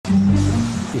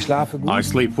I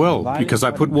sleep well because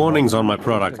I put warnings on my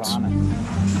products.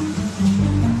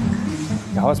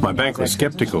 My bank was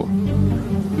skeptical.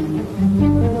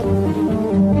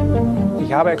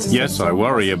 Yes, I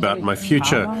worry about my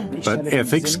future, but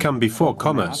ethics come before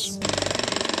commerce.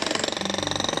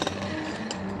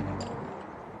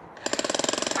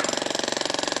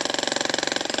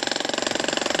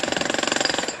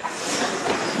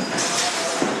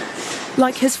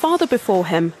 Like his father before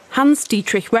him,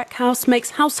 Hans-Dietrich Reckhaus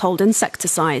makes household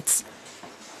insecticides.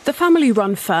 The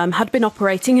family-run firm had been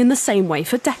operating in the same way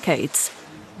for decades,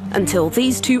 until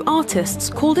these two artists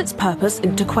called its purpose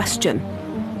into question.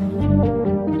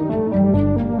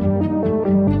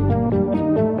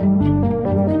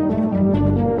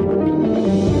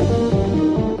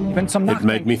 It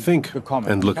made me think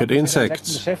and look at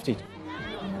insects.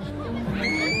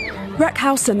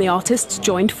 Reckhaus and the artists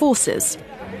joined forces.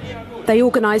 They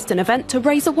organised an event to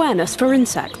raise awareness for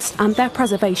insects and their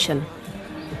preservation.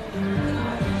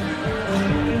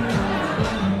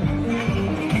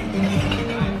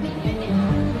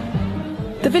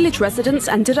 The village residents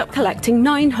ended up collecting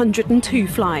 902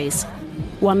 flies.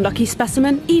 One lucky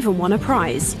specimen even won a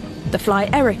prize. The fly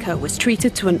Erica was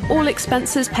treated to an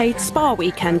all-expenses-paid spa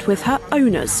weekend with her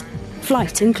owners,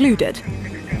 flight included.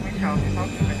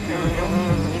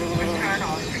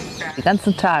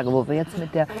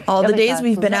 All the days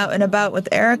we've been out and about with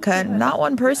Erica, not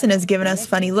one person has given us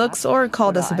funny looks or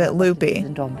called us a bit loopy.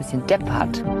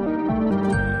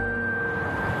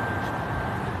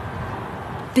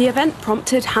 The event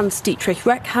prompted Hans-Dietrich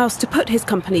Reckhaus to put his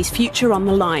company's future on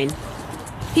the line.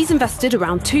 He's invested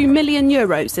around €2 million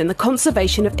in the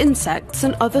conservation of insects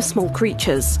and other small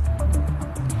creatures.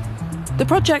 The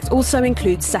project also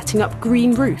includes setting up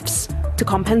green roofs to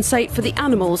compensate for the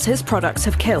animals his products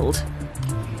have killed.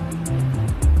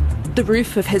 The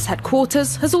roof of his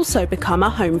headquarters has also become a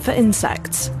home for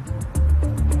insects.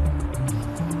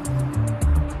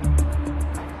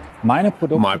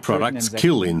 My products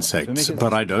kill insects,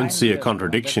 but I don't see a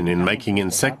contradiction in making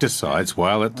insecticides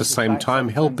while at the same time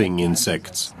helping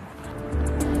insects.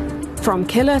 From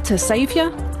killer to saviour?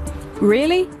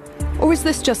 Really? Or is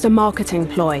this just a marketing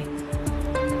ploy?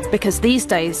 Because these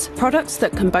days, products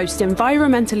that can boast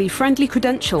environmentally friendly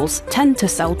credentials tend to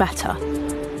sell better.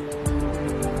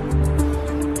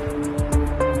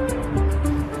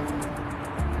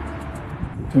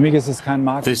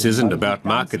 This isn't about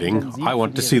marketing. I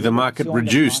want to see the market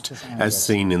reduced, as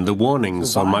seen in the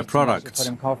warnings on my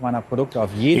products.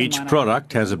 Each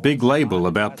product has a big label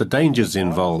about the dangers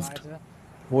involved.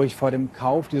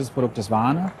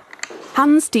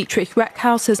 Hans-Dietrich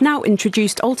Reckhaus has now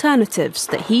introduced alternatives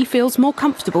that he feels more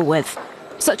comfortable with,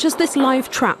 such as this live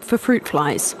trap for fruit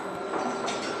flies.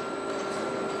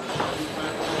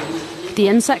 The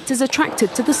insect is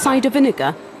attracted to the cider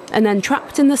vinegar and then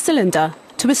trapped in the cylinder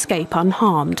to escape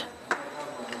unharmed.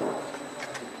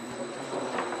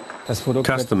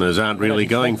 Customers aren't really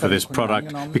going for this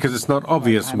product because it's not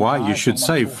obvious why you should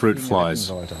save fruit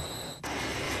flies.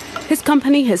 His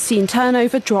company has seen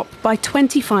turnover drop by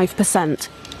 25%.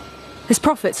 His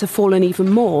profits have fallen even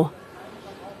more.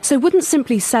 So wouldn't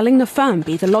simply selling the firm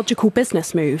be the logical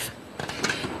business move?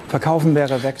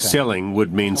 Selling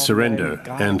would mean surrender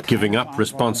and giving up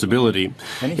responsibility.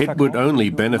 It would only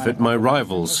benefit my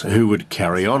rivals, who would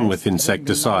carry on with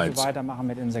insecticides.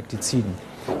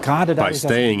 By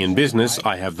staying in business,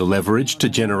 I have the leverage to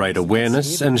generate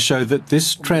awareness and show that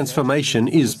this transformation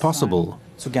is possible.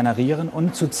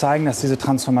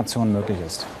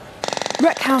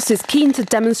 Reckhaus is keen to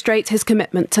demonstrate his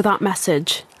commitment to that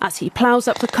message as he ploughs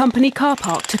up the company car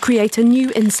park to create a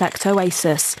new insect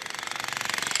oasis.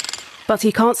 But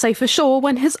he can't say for sure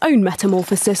when his own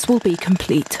metamorphosis will be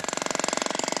complete.